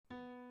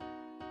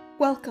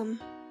Welcome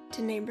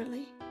to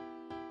Neighbourly.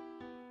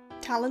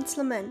 Talents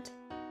Lament.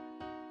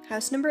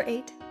 House number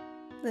 8,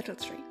 Little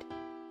Street.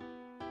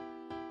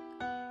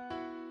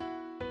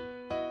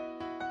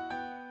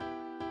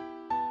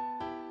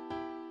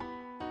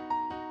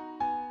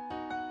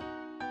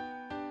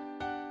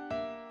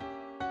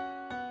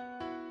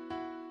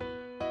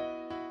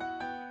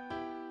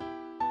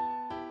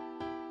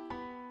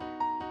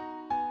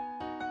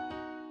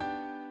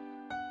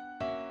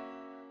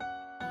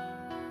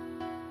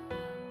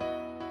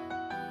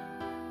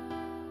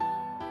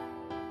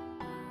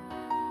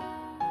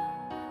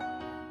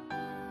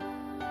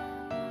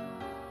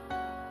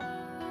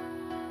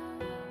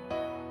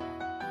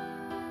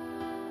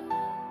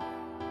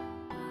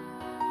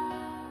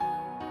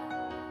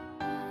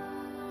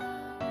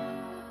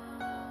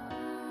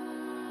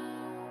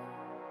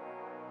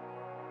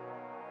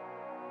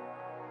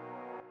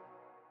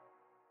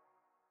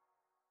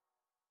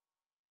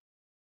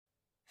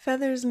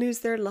 Feathers lose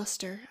their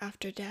luster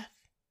after death.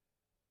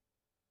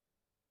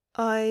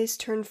 Eyes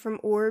turn from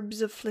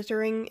orbs of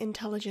flittering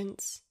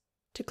intelligence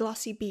to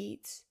glossy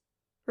beads,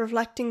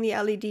 reflecting the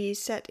LEDs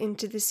set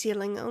into the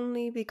ceiling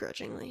only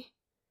begrudgingly.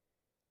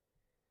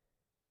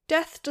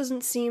 Death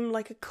doesn't seem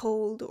like a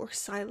cold or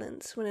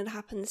silence when it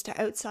happens to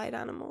outside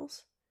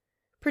animals,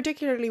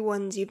 particularly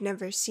ones you've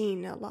never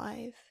seen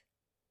alive.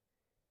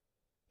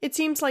 It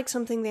seems like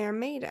something they are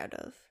made out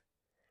of,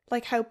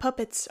 like how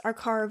puppets are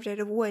carved out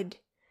of wood.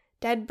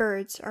 Dead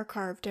birds are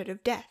carved out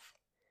of death,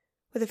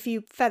 with a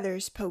few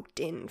feathers poked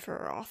in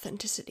for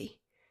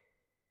authenticity.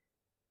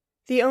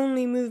 The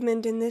only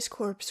movement in this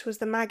corpse was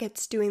the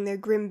maggots doing their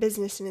grim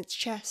business in its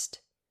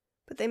chest,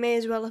 but they may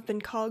as well have been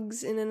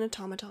cogs in an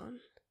automaton.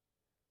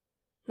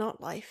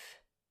 Not life.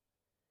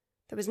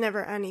 There was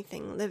never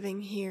anything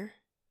living here.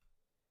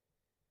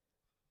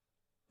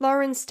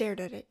 Lauren stared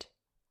at it.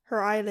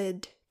 Her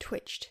eyelid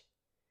twitched.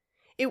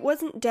 It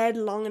wasn't dead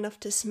long enough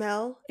to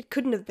smell. It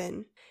couldn't have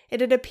been. It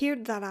had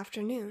appeared that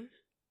afternoon.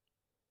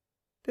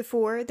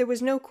 Before, there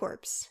was no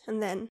corpse,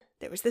 and then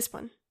there was this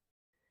one.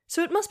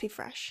 So it must be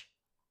fresh.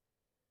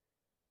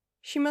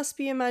 She must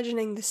be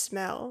imagining the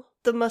smell,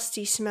 the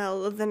musty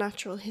smell of the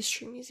Natural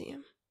History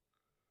Museum.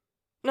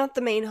 Not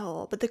the main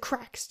hall, but the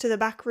cracks to the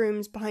back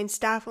rooms behind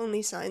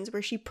staff-only signs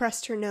where she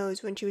pressed her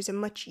nose when she was a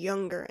much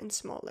younger and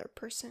smaller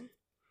person.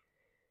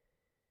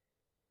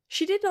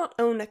 She did not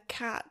own a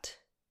cat.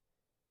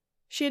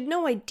 She had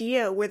no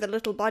idea where the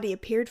little body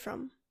appeared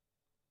from.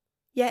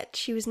 Yet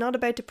she was not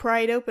about to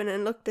pry it open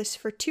and look this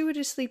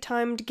fortuitously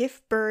timed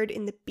gift bird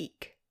in the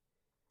beak.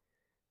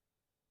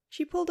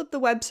 She pulled up the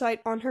website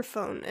on her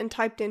phone and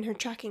typed in her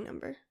tracking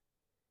number.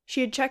 She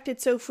had checked it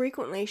so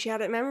frequently she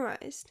had it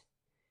memorized.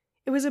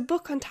 It was a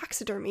book on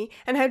taxidermy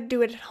and how to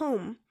do it at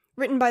home,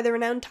 written by the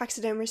renowned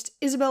taxidermist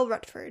Isabel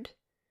Rutford.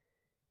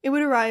 It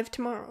would arrive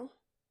tomorrow.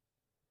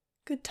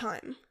 Good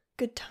time,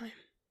 good time.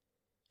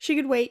 She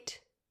could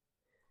wait.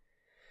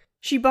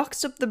 She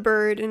boxed up the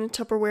bird in a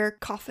Tupperware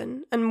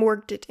coffin and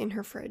morgued it in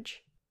her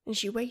fridge, and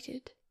she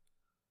waited.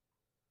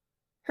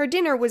 Her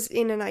dinner was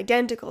in an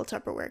identical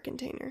Tupperware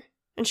container,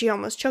 and she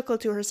almost chuckled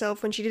to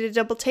herself when she did a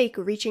double take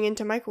reaching in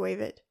to microwave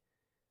it.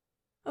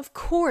 Of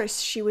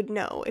course she would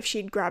know if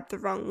she'd grabbed the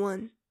wrong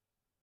one.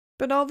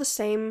 But all the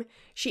same,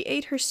 she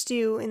ate her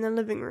stew in the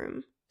living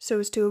room, so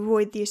as to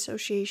avoid the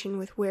association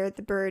with where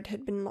the bird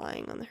had been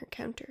lying on her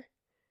counter.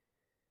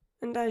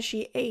 And as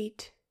she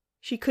ate,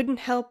 she couldn't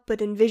help but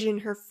envision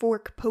her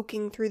fork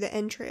poking through the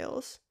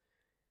entrails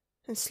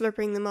and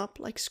slurping them up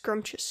like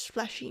scrumptious,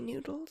 fleshy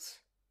noodles.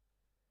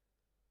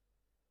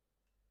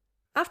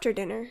 After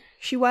dinner,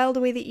 she whiled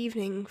away the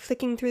evening,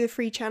 flicking through the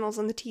free channels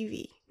on the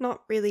TV,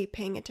 not really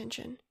paying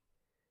attention.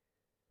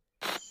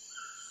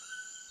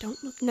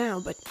 Don't look now,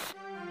 but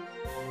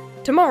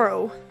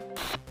tomorrow,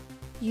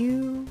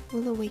 you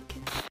will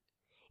awaken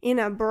in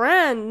a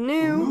brand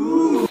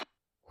new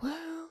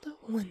world of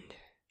wonder,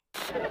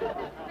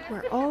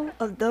 where all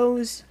of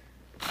those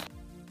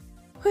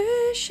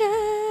wishes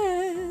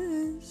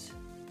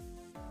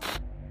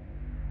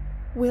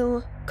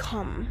will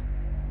come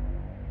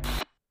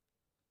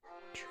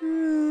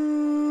true.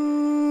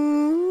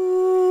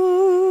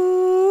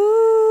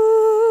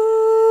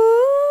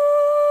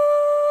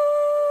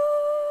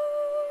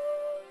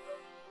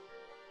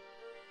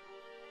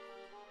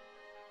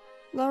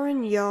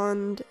 Lauren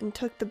yawned and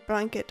tucked the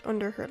blanket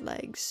under her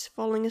legs,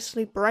 falling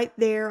asleep right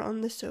there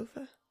on the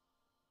sofa.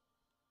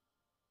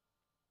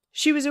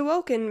 She was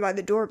awoken by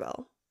the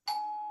doorbell.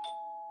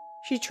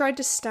 She tried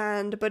to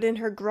stand, but in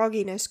her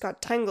grogginess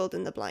got tangled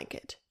in the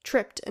blanket,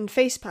 tripped, and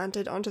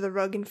face-planted onto the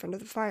rug in front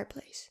of the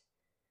fireplace.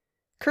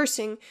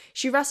 Cursing,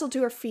 she wrestled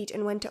to her feet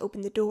and went to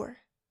open the door,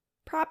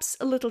 perhaps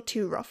a little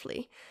too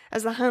roughly,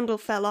 as the handle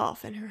fell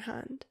off in her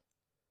hand.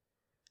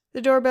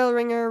 The doorbell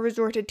ringer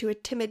resorted to a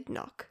timid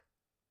knock.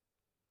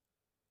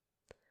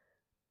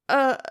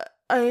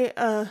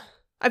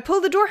 I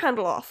pulled the door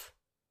handle off,"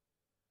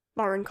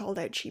 Lauren called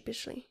out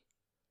sheepishly.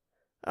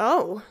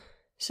 "Oh,"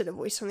 said a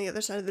voice on the other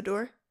side of the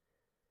door.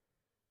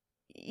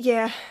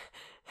 "Yeah.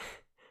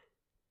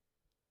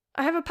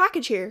 I have a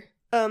package here,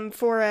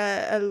 for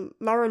a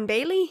Lauren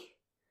Bailey?"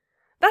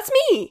 That's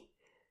me!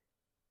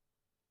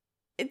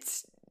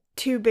 It's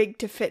too big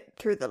to fit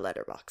through the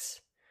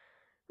letterbox.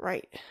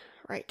 Right.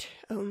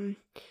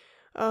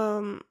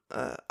 I'll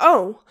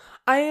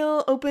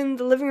open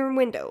the living room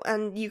window,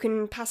 and you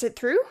can pass it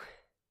through?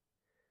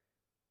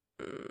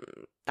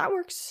 That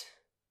works.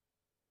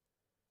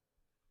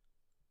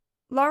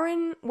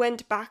 Lauren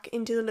went back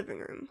into the living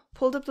room,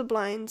 pulled up the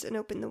blinds, and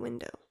opened the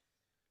window.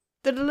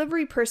 The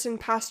delivery person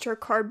passed her a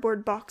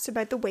cardboard box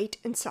about the weight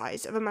and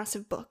size of a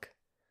massive book.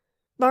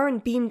 Lauren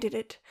beamed at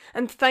it,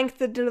 and thanked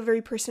the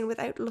delivery person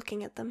without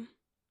looking at them.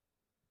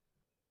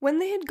 When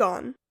they had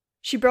gone,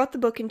 she brought the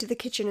book into the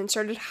kitchen and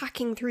started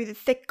hacking through the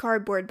thick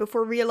cardboard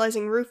before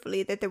realizing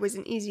ruefully that there was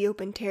an easy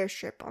open tear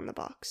strip on the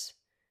box.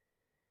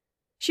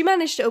 She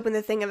managed to open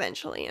the thing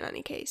eventually, in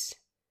any case.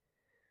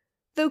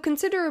 Though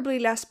considerably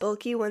less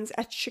bulky once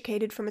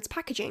extricated from its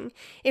packaging,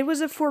 it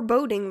was a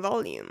foreboding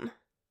volume.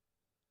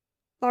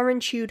 Lauren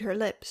chewed her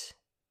lips.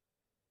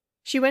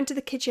 She went to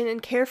the kitchen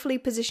and carefully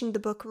positioned the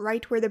book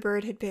right where the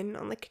bird had been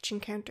on the kitchen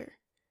counter.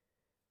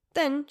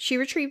 Then she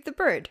retrieved the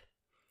bird.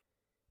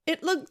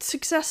 It looked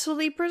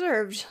successfully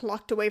preserved,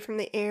 locked away from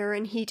the air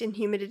and heat and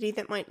humidity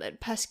that might let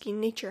pesky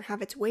nature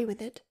have its way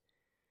with it.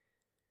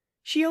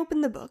 She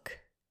opened the book,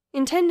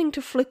 intending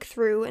to flick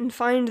through and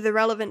find the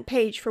relevant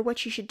page for what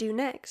she should do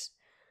next,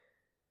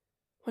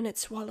 when it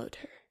swallowed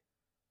her.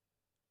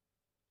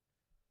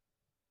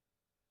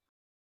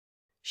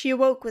 She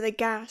awoke with a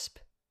gasp.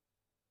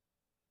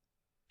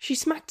 She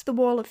smacked the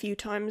wall a few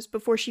times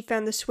before she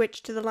found the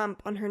switch to the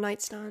lamp on her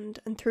nightstand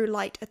and threw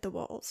light at the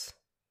walls.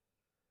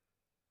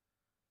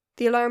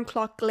 The alarm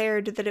clock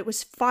glared that it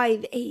was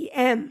 5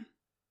 a.m.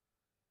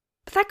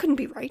 But that couldn't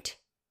be right.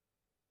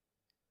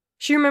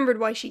 She remembered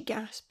why she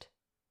gasped.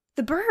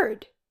 The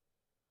bird!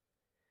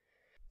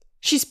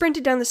 She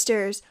sprinted down the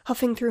stairs,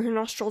 huffing through her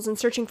nostrils and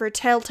searching for a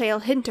telltale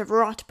hint of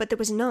rot, but there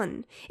was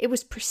none. It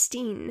was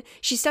pristine.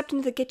 She stepped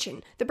into the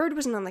kitchen. The bird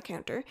wasn't on the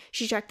counter.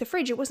 She checked the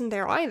fridge. It wasn't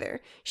there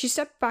either. She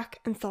stepped back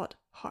and thought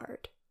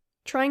hard,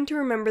 trying to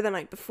remember the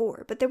night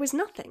before, but there was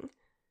nothing.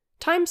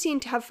 Time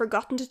seemed to have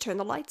forgotten to turn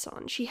the lights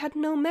on. She had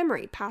no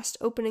memory past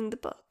opening the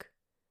book.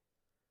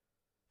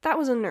 That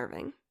was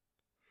unnerving.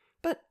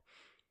 But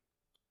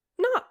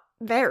not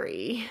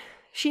very.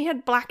 She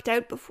had blacked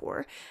out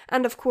before,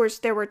 and of course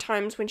there were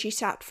times when she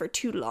sat for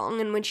too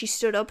long, and when she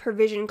stood up her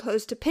vision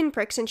closed to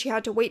pinpricks and she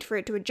had to wait for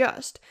it to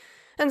adjust.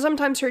 And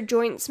sometimes her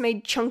joints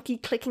made chunky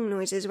clicking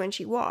noises when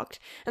she walked,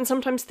 and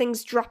sometimes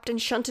things dropped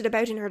and shunted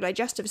about in her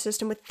digestive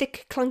system with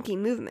thick, clunky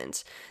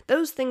movements.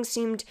 Those things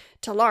seemed,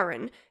 to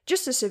Lauren,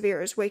 just as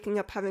severe as waking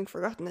up having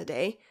forgotten the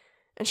day,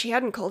 and she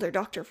hadn't called her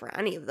doctor for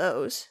any of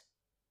those.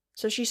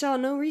 So she saw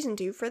no reason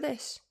to for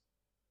this.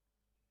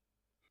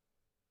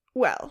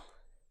 Well,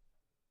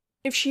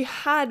 if she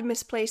had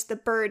misplaced the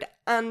bird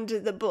and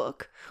the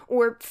book,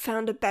 or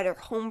found a better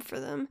home for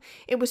them,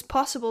 it was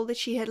possible that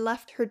she had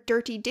left her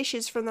dirty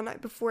dishes from the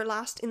night before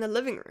last in the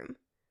living room.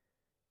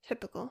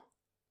 Typical.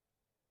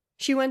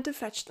 She went to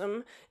fetch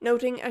them,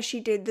 noting as she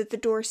did that the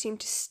door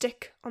seemed to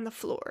stick on the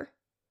floor.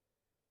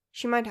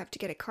 She might have to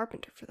get a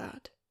carpenter for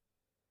that.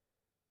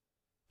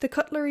 The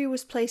cutlery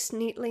was placed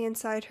neatly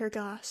inside her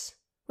glass,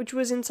 which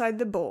was inside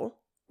the bowl,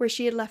 where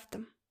she had left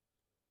them.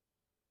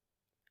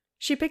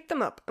 She picked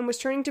them up and was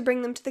turning to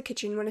bring them to the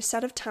kitchen when a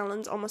set of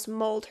talons almost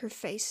mauled her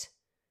face.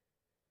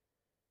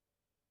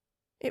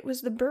 It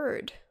was the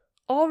bird,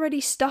 already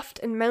stuffed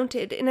and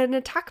mounted in an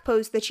attack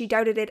pose that she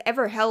doubted it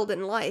ever held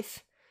in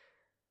life.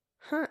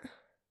 Huh.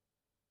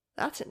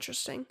 That's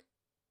interesting.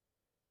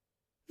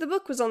 The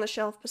book was on the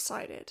shelf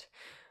beside it.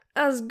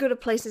 As good a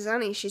place as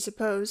any, she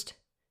supposed.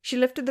 She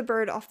lifted the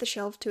bird off the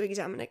shelf to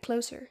examine it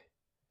closer.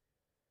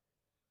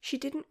 She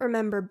didn't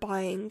remember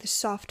buying the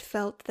soft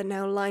felt that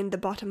now lined the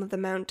bottom of the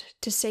mount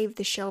to save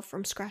the shelf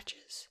from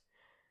scratches,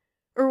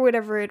 or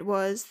whatever it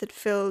was that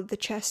filled the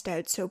chest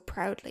out so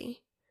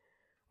proudly,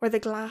 or the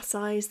glass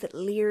eyes that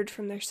leered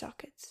from their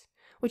sockets,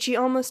 which she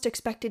almost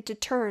expected to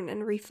turn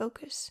and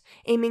refocus,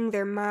 aiming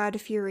their mad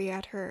fury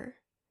at her.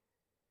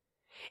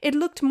 It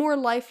looked more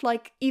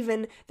lifelike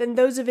even than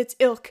those of its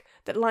ilk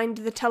that lined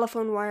the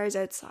telephone wires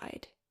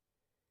outside.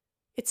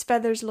 Its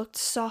feathers looked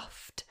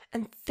soft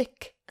and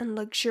thick and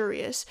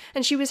luxurious,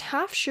 and she was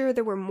half sure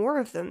there were more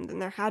of them than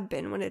there had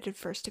been when it had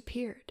first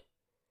appeared.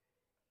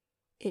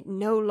 It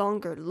no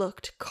longer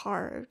looked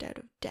carved out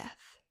of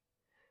death.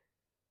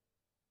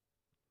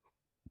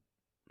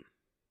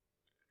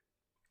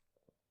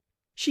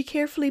 She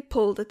carefully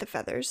pulled at the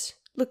feathers,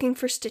 looking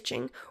for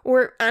stitching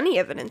or any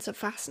evidence of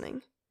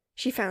fastening.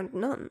 She found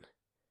none.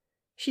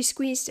 She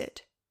squeezed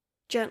it,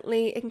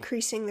 gently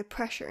increasing the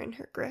pressure in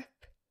her grip.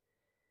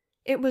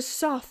 It was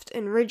soft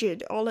and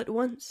rigid all at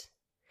once.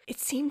 It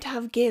seemed to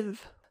have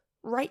give,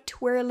 right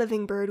where a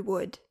living bird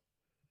would,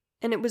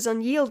 and it was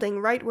unyielding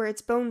right where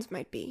its bones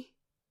might be.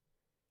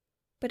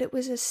 But it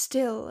was as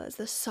still as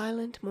the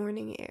silent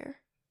morning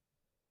air.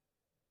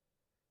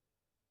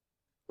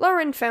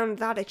 Lauren found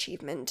that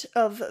achievement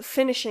of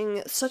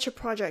finishing such a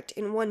project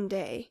in one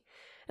day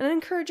an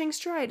encouraging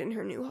stride in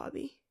her new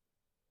hobby.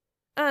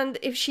 And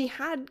if she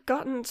had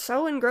gotten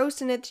so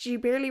engrossed in it that she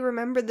barely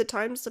remembered the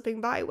time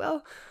slipping by,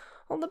 well,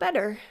 all the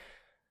better.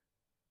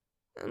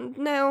 And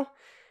now,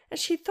 as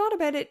she thought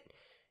about it,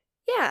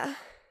 yeah,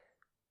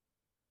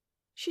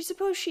 she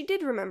supposed she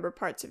did remember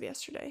parts of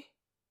yesterday.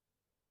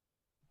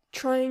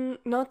 Trying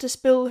not to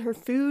spill her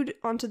food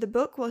onto the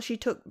book while she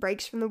took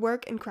breaks from the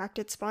work and cracked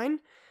its spine,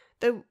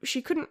 though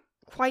she couldn't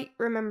quite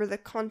remember the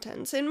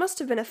contents. It must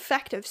have been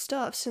effective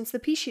stuff, since the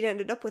piece she'd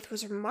ended up with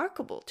was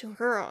remarkable to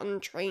her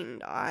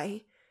untrained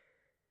eye.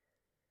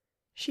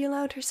 She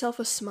allowed herself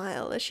a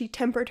smile as she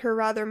tempered her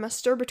rather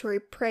masturbatory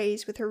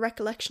praise with her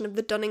recollection of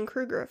the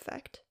Dunning-Kruger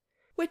effect,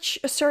 which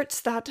asserts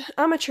that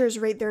amateurs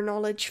rate their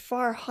knowledge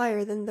far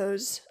higher than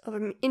those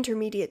of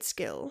intermediate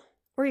skill,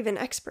 or even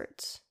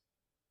experts.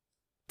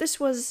 This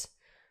was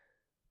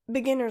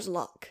beginner's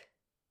luck.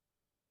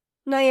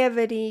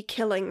 Naivety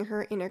killing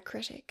her inner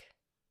critic.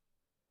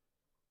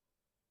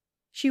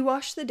 She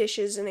washed the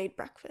dishes and ate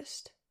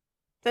breakfast,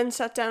 then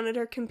sat down at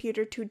her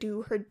computer to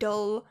do her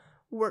dull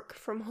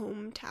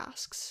work-from-home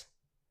tasks.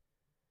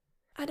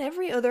 At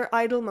every other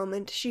idle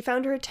moment, she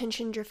found her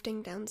attention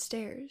drifting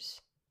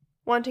downstairs,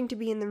 wanting to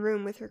be in the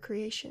room with her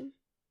creation,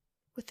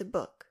 with the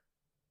book.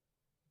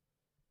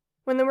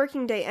 When the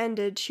working day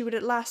ended, she would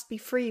at last be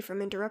free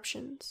from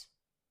interruptions.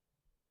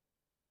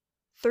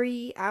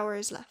 3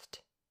 hours left.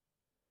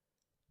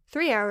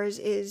 3 hours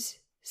is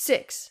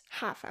 6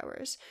 half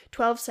hours,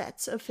 12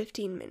 sets of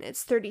 15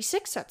 minutes,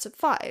 36 sets of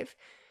 5.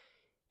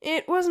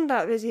 It wasn't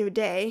that busy of a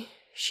day.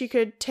 She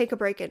could take a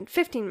break in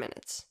 15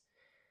 minutes.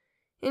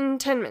 In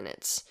 10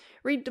 minutes.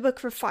 Read the book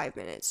for 5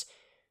 minutes.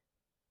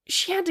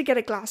 She had to get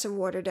a glass of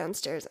water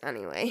downstairs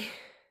anyway.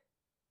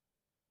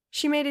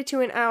 She made it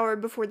to an hour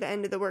before the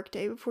end of the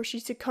workday before she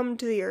succumbed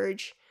to the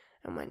urge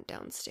and went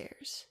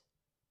downstairs.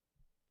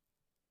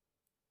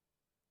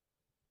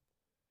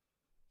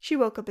 She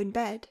woke up in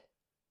bed.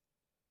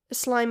 A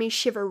slimy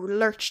shiver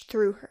lurched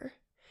through her.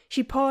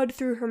 She pawed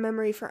through her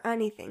memory for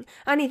anything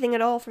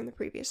at all from the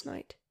previous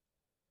night.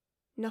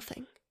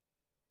 Nothing.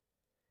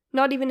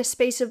 Not even a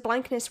space of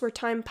blankness where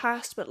time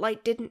passed but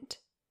light didn't.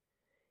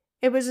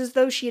 It was as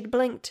though she had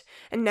blinked,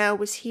 and now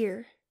was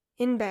here,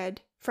 in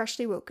bed,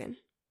 freshly woken.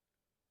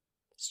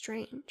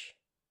 Strange.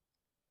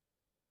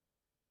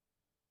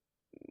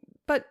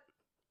 But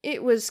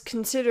it was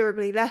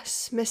considerably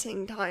less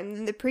missing time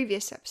than the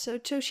previous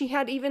episode, so she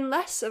had even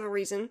less of a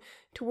reason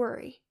to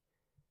worry.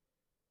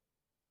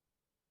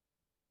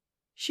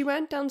 She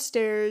went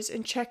downstairs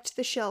and checked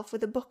the shelf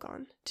with a book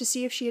on to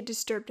see if she had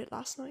disturbed it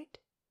last night.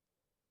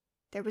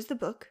 There was the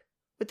book,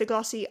 with the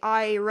glossy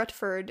I.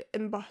 Rutford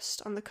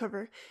embossed on the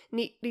cover,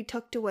 neatly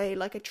tucked away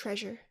like a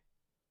treasure.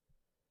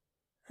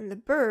 And the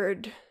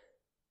bird...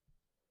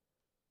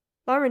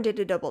 Lauren did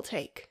a double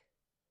take.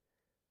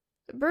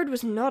 The bird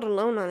was not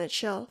alone on its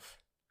shelf.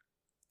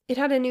 It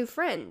had a new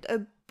friend,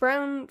 a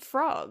brown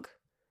frog.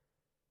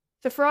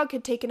 The frog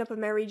had taken up a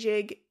merry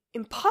jig,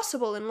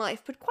 impossible in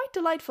life, but quite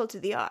delightful to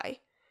the eye.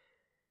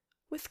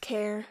 With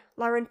care,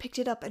 Lauren picked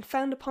it up and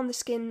found upon the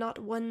skin not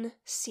one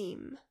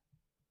seam.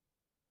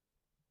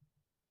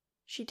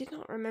 She did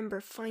not remember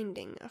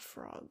finding a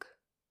frog.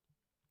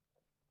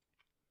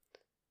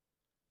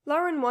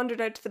 Lauren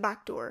wandered out to the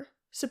back door,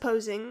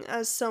 supposing,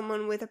 as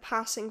someone with a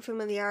passing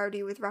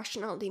familiarity with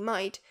rationality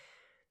might,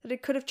 that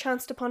it could have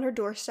chanced upon her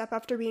doorstep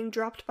after being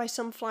dropped by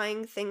some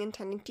flying thing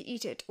intending to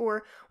eat it,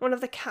 or one of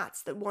the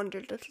cats that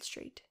wandered Little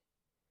Street.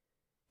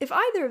 If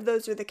either of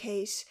those were the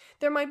case,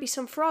 there might be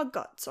some frog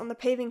guts on the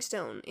paving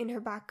stone in her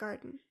back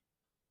garden.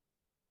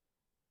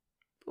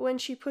 But when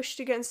she pushed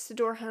against the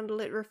door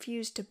handle, it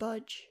refused to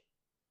budge.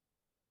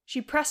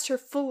 She pressed her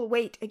full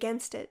weight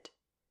against it.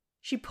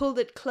 She pulled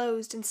it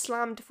closed and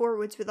slammed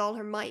forwards with all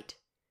her might.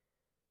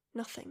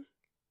 Nothing.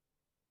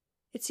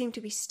 It seemed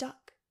to be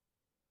stuck,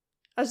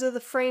 as though the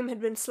frame had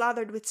been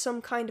slathered with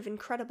some kind of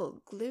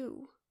incredible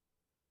glue.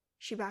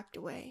 She backed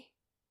away.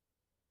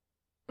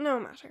 No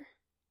matter.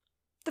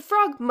 The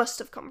frog must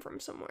have come from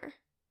somewhere.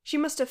 She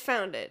must have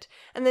found it,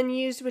 and then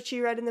used what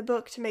she read in the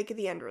book to make it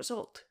the end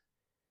result.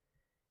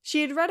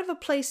 She had read of a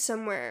place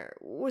somewhere,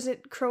 was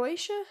it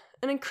Croatia?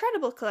 An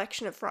incredible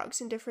collection of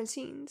frogs in different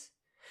scenes.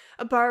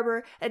 A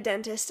barber, a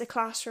dentist, a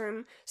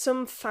classroom,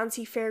 some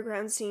fancy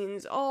fairground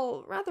scenes,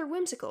 all rather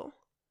whimsical.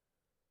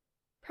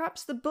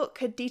 Perhaps the book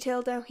had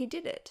detailed how he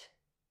did it.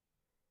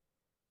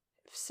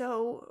 If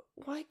so,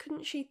 why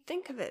couldn't she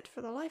think of it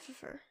for the life of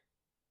her?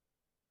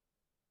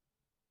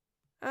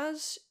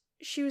 As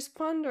she was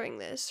pondering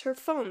this, her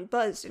phone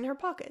buzzed in her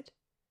pocket.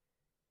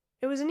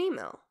 It was an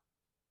email.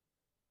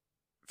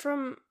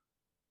 From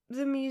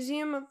the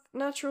Museum of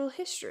Natural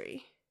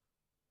History.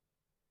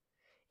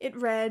 It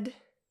read,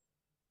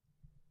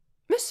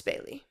 Miss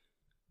Bailey,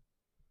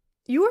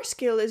 your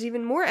skill is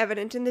even more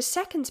evident in this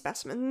second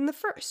specimen than the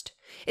first.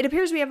 It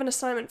appears we have an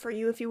assignment for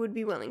you if you would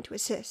be willing to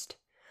assist.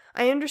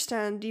 I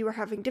understand you are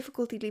having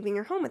difficulty leaving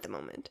your home at the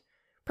moment.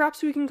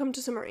 Perhaps we can come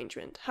to some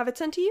arrangement. Have it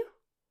sent to you?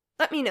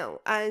 Let me know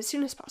as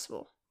soon as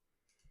possible.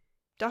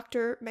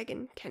 Dr.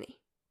 Megan Kenny.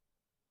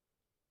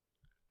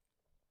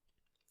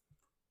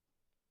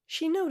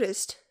 She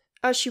noticed,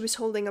 as she was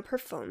holding up her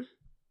phone,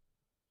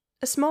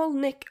 a small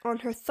nick on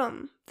her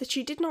thumb that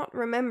she did not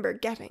remember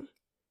getting.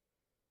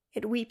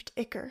 It weeped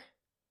ichor,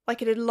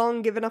 like it had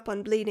long given up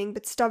on bleeding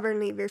but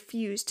stubbornly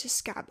refused to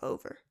scab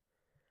over.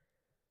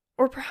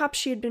 Or perhaps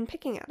she had been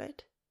picking at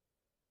it.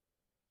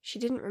 She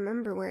didn't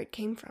remember where it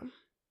came from.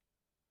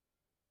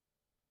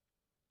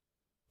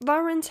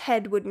 Lauren's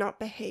head would not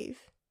behave.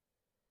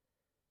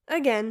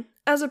 Again,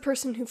 as a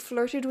person who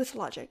flirted with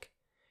logic,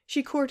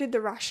 she courted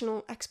the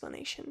rational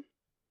explanation.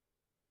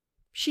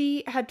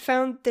 She had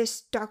found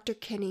this Dr.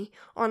 Kinney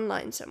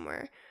online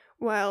somewhere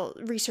while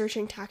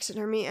researching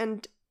taxidermy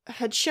and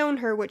had shown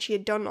her what she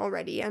had done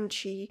already, and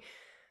she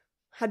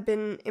had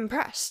been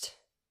impressed.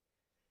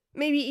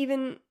 Maybe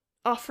even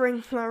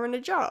offering Lauren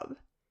a job.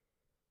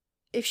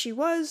 If she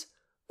was,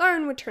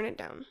 Lauren would turn it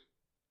down.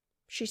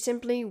 She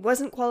simply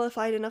wasn't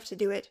qualified enough to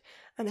do it,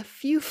 and a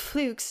few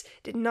flukes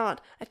did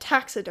not a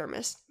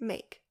taxidermist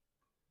make.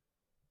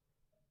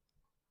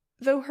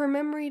 Though her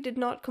memory did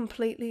not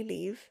completely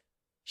leave,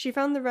 she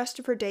found the rest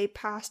of her day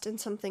passed in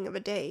something of a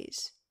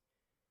daze.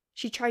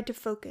 She tried to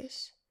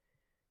focus,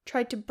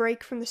 tried to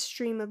break from the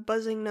stream of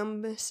buzzing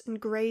numbness and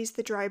graze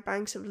the dry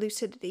banks of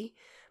lucidity,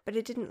 but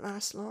it didn't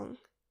last long.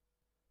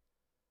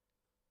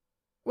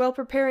 While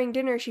preparing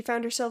dinner, she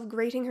found herself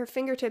grating her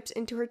fingertips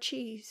into her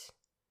cheese.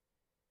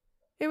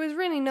 It was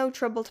really no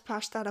trouble to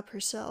patch that up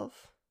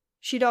herself.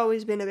 She'd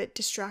always been a bit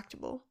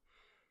distractible.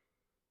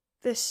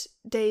 This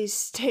day's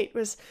state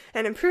was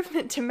an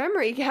improvement to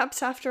memory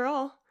gaps, after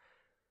all.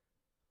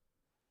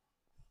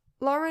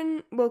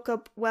 Lauren woke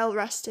up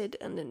well-rested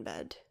and in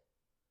bed.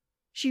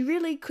 She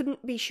really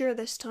couldn't be sure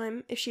this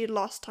time if she had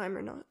lost time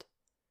or not.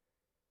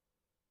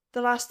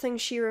 The last thing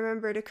she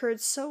remembered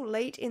occurred so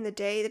late in the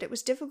day that it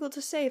was difficult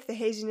to say if the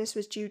haziness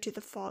was due to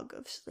the fog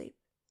of sleep.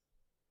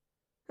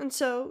 And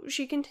so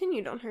she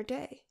continued on her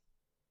day.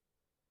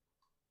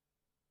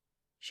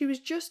 She was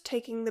just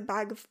taking the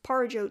bag of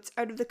porridge oats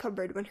out of the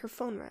cupboard when her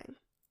phone rang.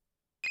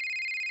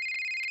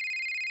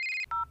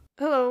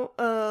 Hello,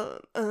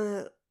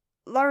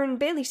 Lauren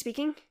Bailey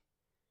speaking.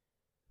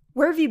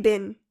 Where have you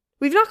been?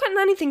 We've not gotten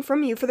anything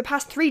from you for the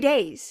past 3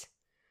 days.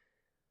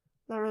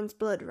 Lauren's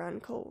blood ran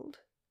cold.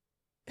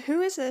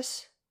 Who is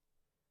this?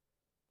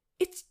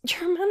 It's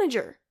your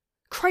manager.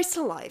 Christ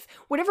alive.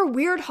 Whatever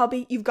weird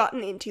hobby you've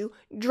gotten into,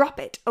 drop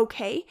it,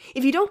 okay?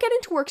 If you don't get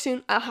into work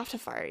soon, I'll have to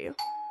fire you.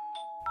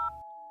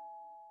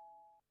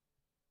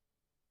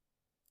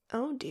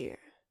 Oh dear.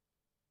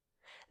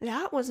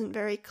 That wasn't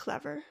very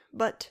clever,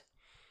 but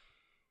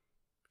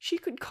she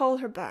could call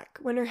her back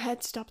when her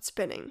head stopped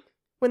spinning,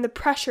 when the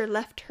pressure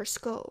left her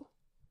skull.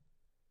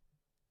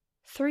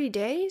 3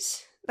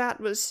 days? That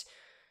was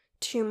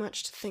too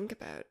much to think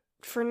about.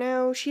 For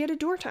now, she had a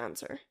door to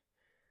answer.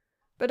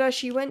 But as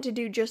she went to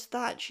do just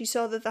that, she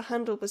saw that the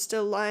handle was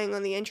still lying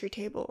on the entry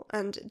table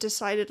and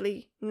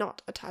decidedly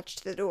not attached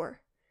to the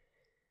door.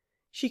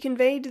 She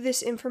conveyed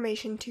this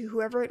information to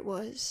whoever it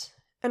was,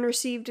 and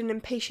received an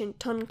impatient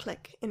tongue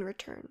click in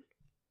return.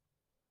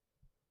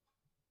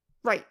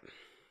 Right.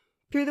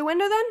 Through the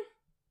window,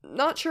 then?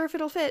 Not sure if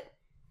it'll fit.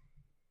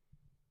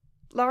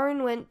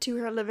 Lauren went to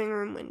her living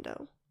room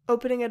window,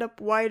 opening it up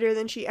wider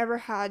than she ever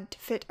had to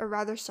fit a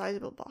rather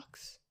sizable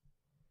box.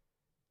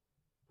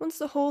 Once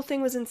the whole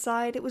thing was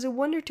inside, it was a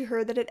wonder to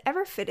her that it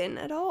ever fit in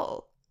at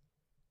all.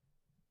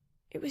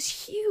 It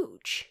was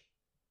huge.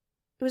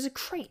 It was a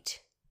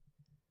crate.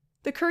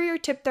 The courier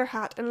tipped their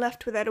hat and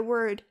left without a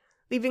word,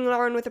 leaving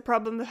Lauren with a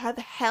problem of how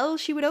the hell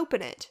she would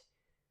open it.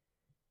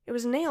 It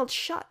was nailed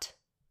shut.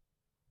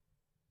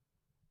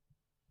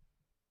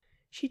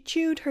 She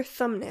chewed her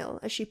thumbnail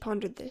as she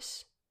pondered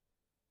this,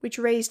 which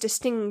raised a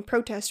stinging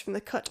protest from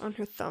the cut on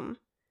her thumb,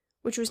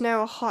 which was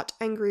now a hot,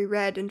 angry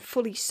red and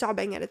fully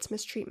sobbing at its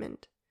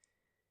mistreatment.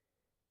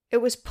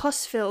 It was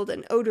pus-filled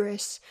and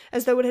odorous,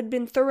 as though it had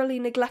been thoroughly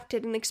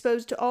neglected and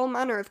exposed to all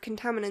manner of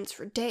contaminants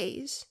for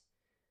days.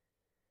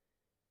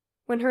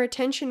 When her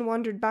attention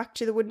wandered back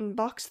to the wooden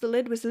box, the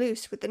lid was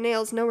loose, with the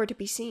nails nowhere to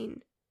be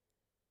seen.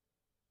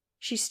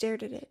 She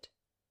stared at it,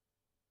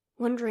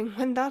 wondering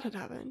when that had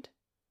happened.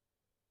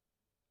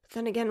 But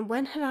then again,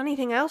 when had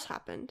anything else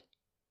happened?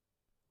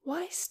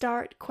 Why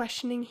start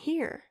questioning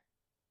here?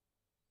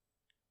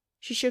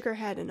 She shook her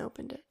head and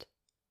opened it.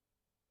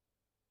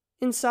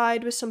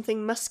 Inside was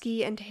something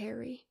musky and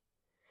hairy,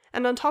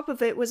 and on top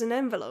of it was an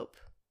envelope,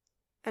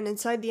 and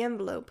inside the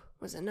envelope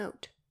was a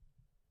note.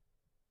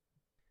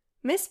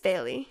 Miss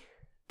Bailey,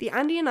 the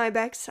Andean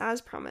Ibex,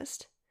 as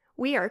promised.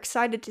 We are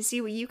excited to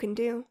see what you can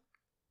do.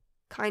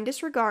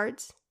 Kindest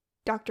regards,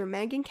 Dr.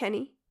 Megan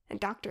Kenny and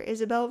Dr.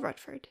 Isabel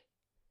Rutford.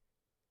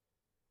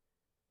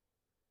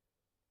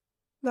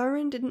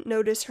 Lauren didn't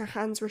notice her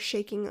hands were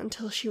shaking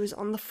until she was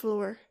on the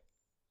floor.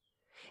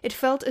 It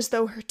felt as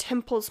though her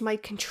temples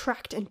might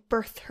contract and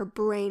birth her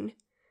brain.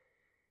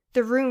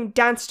 The room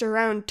danced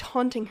around,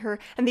 taunting her,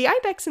 and the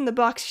ibex in the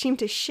box seemed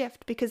to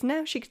shift, because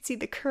now she could see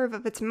the curve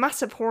of its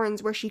massive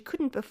horns where she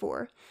couldn't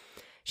before.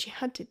 She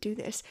had to do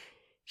this.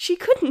 She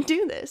couldn't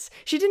do this.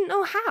 She didn't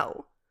know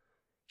how.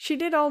 She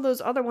did all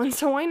those other ones,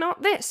 so why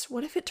not this?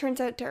 What if it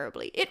turns out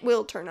terribly? It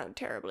will turn out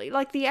terribly.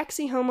 Like the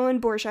Exi Homo in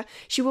Borgia,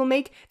 she will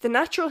make the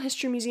Natural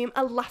History Museum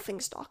a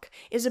laughingstock.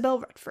 Isabel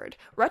Rutford.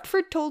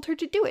 Rutford told her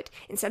to do it,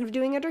 instead of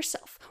doing it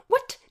herself.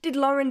 What did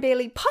Lauren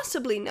Bailey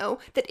possibly know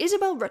that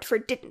Isabel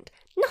Rutford didn't?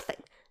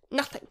 Nothing.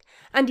 Nothing.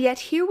 And yet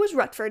here was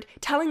Rutford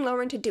telling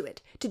Lauren to do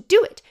it.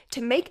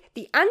 To make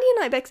the Andean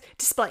Ibex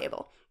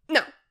displayable.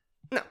 No.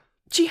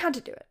 She had to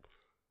do it.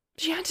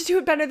 She had to do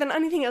it better than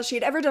anything else she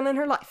had ever done in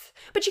her life.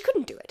 But she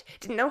couldn't do it.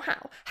 Didn't know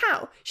how.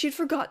 How? She'd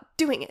forgot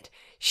doing it.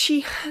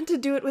 She had to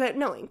do it without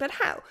knowing. But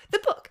how?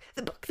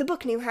 The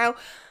book knew how.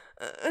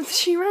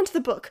 She ran to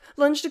the book,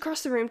 lunged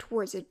across the room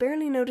towards it,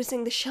 barely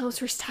noticing the shelves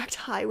were stacked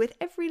high with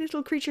every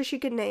little creature she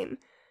could name.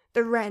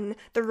 The wren,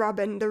 the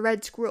robin, the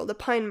red squirrel, the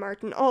pine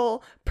marten,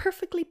 all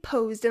perfectly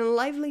posed in a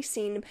lively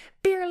scene,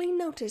 barely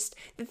noticed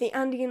that the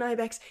Andean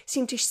ibex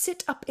seemed to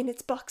sit up in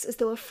its box as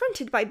though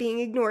affronted by being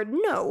ignored.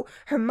 No,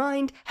 her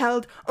mind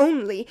held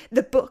only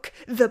the book.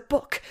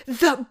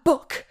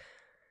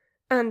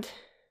 And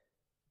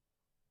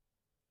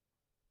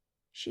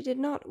she did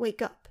not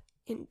wake up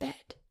in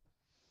bed.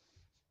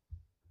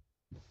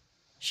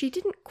 She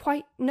didn't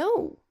quite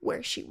know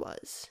where she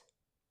was.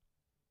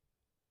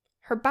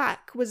 Her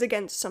back was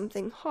against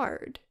something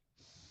hard.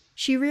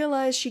 She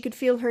realized she could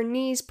feel her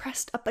knees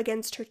pressed up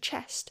against her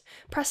chest,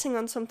 pressing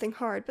on something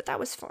hard, but that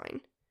was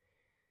fine.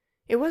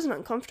 It wasn't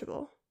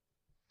uncomfortable.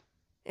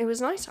 It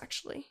was nice,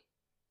 actually.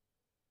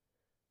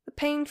 The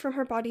pain from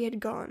her body had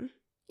gone,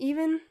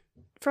 even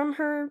from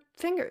her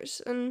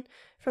fingers and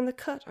from the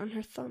cut on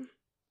her thumb.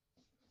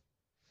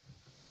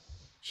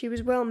 She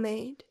was well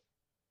made.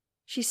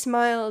 She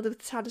smiled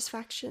with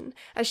satisfaction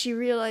as she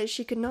realized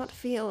she could not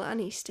feel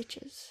any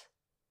stitches.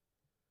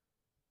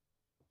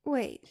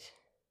 Wait.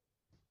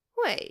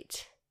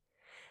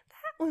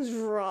 That was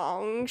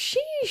wrong.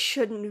 She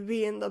shouldn't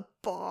be in the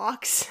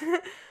box.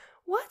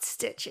 What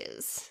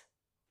stitches?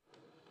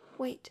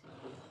 Wait.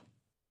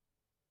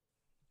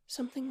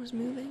 Something was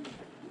moving.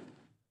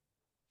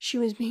 She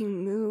was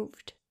being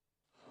moved.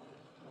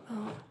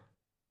 Oh.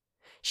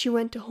 She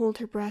went to hold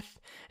her breath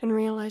and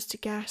realized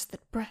aghast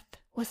that breath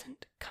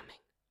wasn't coming.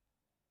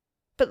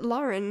 But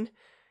Lauren,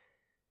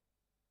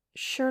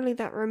 surely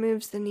that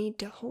removes the need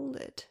to hold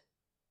it.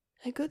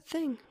 A good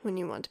thing when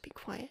you want to be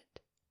quiet.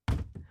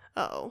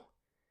 Oh.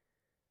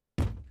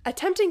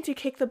 Attempting to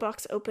kick the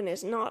box open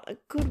is not a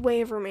good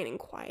way of remaining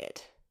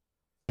quiet.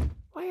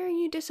 Why are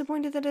you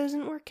disappointed that it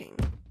isn't working?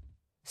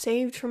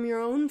 Saved from your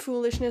own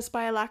foolishness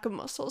by a lack of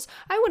muscles,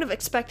 I would have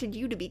expected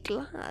you to be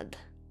glad.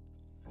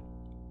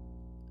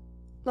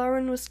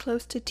 Lauren was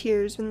close to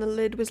tears when the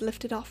lid was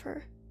lifted off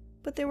her,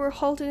 but they were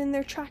halted in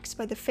their tracks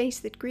by the face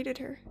that greeted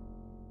her.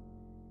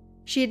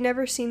 She had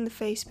never seen the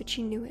face, but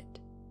she knew it.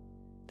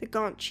 The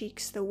gaunt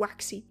cheeks, the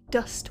waxy,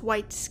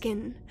 dust-white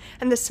skin,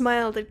 and the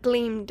smile that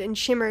gleamed and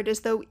shimmered as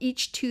though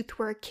each tooth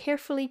were a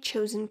carefully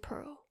chosen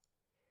pearl.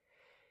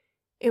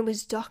 It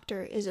was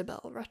Dr.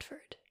 Isabel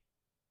Rutford.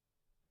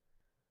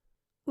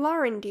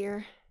 "Lauren,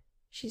 dear,"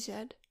 she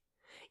said,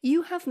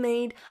 "you have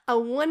made a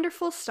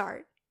wonderful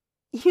start.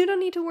 You don't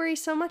need to worry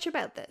so much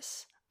about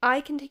this.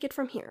 I can take it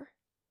from here."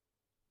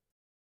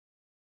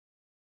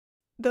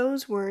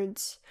 Those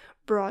words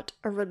brought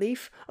a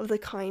relief of the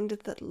kind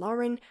that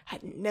Lauren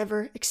had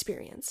never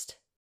experienced.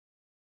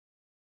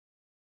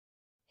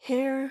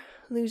 Hair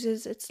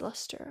loses its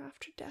luster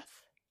after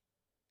death.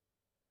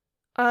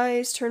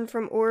 Eyes turn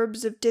from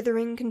orbs of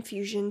dithering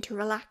confusion to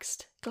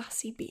relaxed,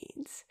 glassy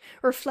beads,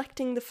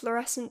 reflecting the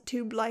fluorescent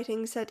tube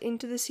lighting set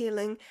into the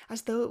ceiling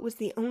as though it was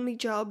the only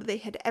job they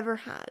had ever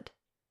had.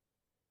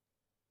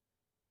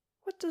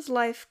 What does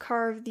life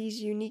carve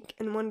these unique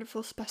and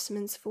wonderful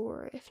specimens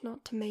for, if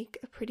not to make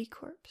a pretty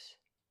corpse?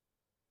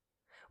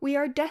 We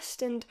are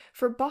destined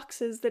for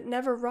boxes that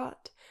never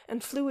rot,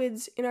 and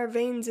fluids in our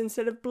veins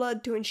instead of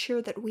blood to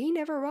ensure that we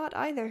never rot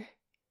either.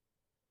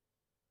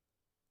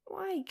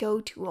 Why go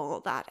to all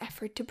that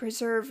effort to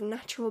preserve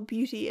natural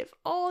beauty if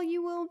all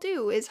you will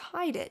do is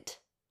hide it?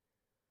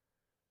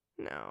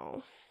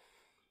 No.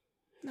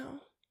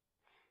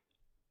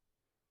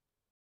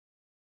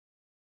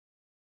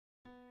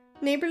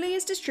 Neighborly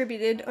is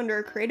distributed under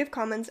a Creative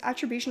Commons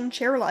Attribution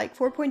Share-alike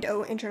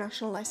 4.0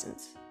 international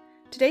license.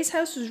 Today's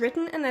house was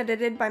written and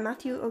edited by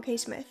Matthew O.K.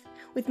 Smith,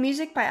 with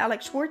music by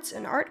Alex Schwartz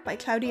and art by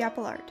Cloudy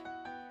Apple Art.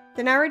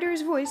 The narrator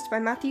is voiced by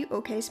Matthew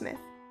O.K. Smith.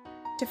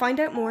 To find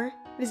out more,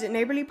 visit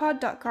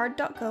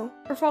neighborlypod.card.co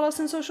or follow us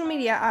on social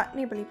media at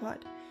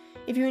neighborlypod.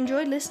 If you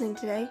enjoyed listening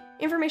today,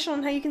 information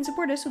on how you can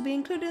support us will be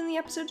included in the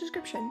episode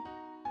description.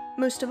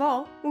 Most of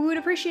all, we would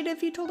appreciate it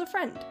if you told a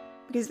friend,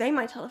 because they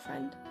might tell a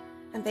friend.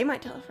 And they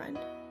might tell a friend.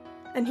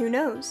 And who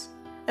knows?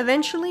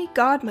 Eventually,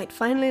 God might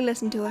finally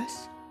listen to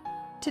us.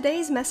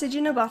 Today's message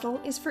in a bottle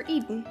is for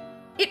Eden.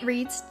 It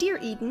reads, "Dear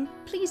Eden,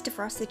 please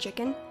defrost the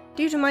chicken.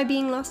 Due to my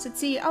being lost at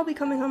sea, I'll be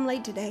coming home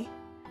late today.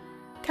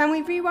 Can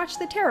we rewatch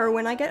The Terror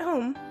when I get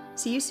home?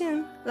 See you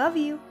soon. Love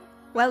you."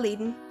 Well,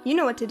 Eden, you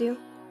know what to do.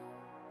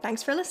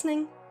 Thanks for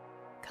listening.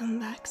 Come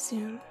back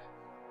soon.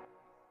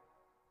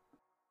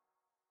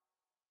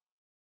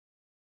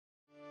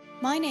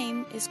 My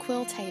name is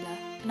Quill Taylor,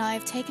 and I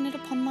have taken it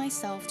upon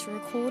myself to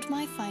record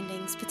my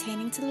findings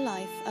pertaining to the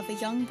life of a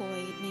young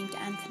boy named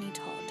Anthony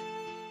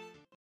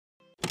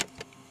Todd.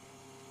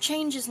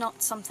 Change is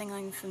not something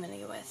I'm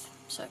familiar with,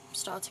 so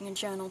starting a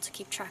journal to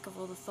keep track of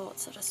all the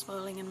thoughts that are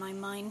swirling in my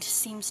mind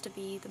seems to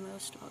be the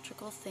most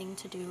logical thing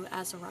to do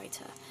as a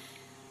writer.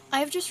 I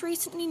have just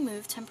recently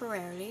moved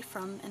temporarily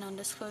from an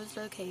undisclosed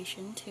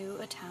location to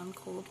a town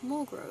called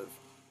Moorgrove.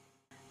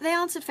 They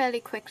answered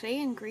fairly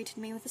quickly and greeted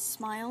me with a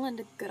smile and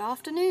a good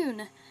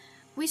afternoon.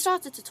 We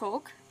started to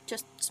talk,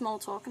 just small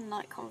talk and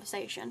light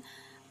conversation,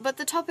 but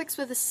the topics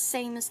were the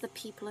same as the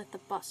people at the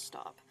bus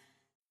stop.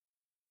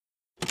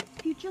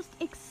 You just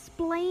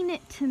explain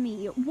it to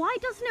me. Why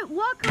doesn't it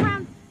work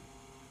around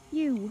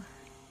you?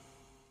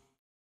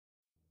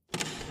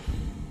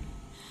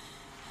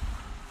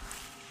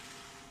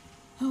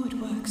 Oh, it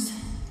works.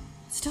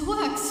 It still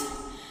works.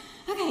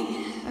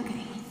 Okay.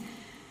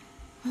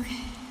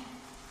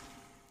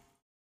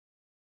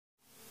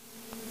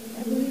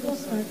 I believe I'll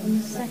start on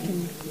the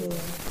second floor.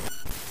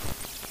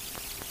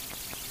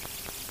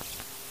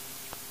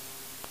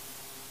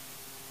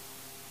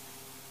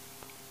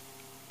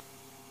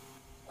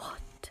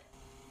 What?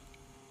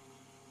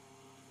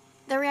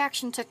 The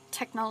reaction to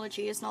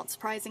technology is not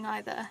surprising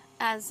either,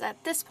 as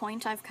at this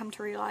point I've come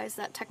to realize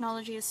that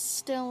technology is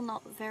still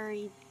not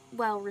very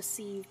well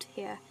received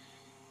here.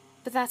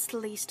 But that's the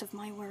least of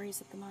my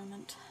worries at the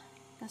moment.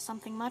 There's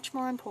something much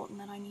more important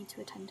that I need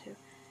to attend to.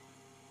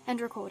 End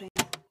recording.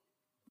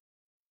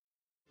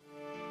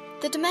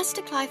 The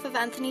Domestic Life of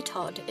Anthony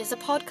Todd is a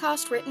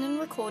podcast written and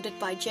recorded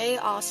by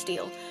J.R.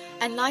 Steele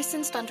and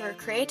licensed under a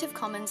Creative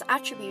Commons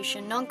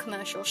Attribution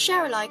Non-Commercial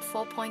Share-alike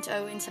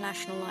 4.0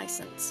 international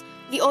license.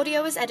 The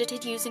audio is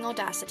edited using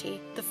Audacity,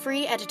 the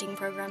free editing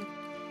program.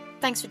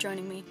 Thanks for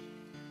joining me.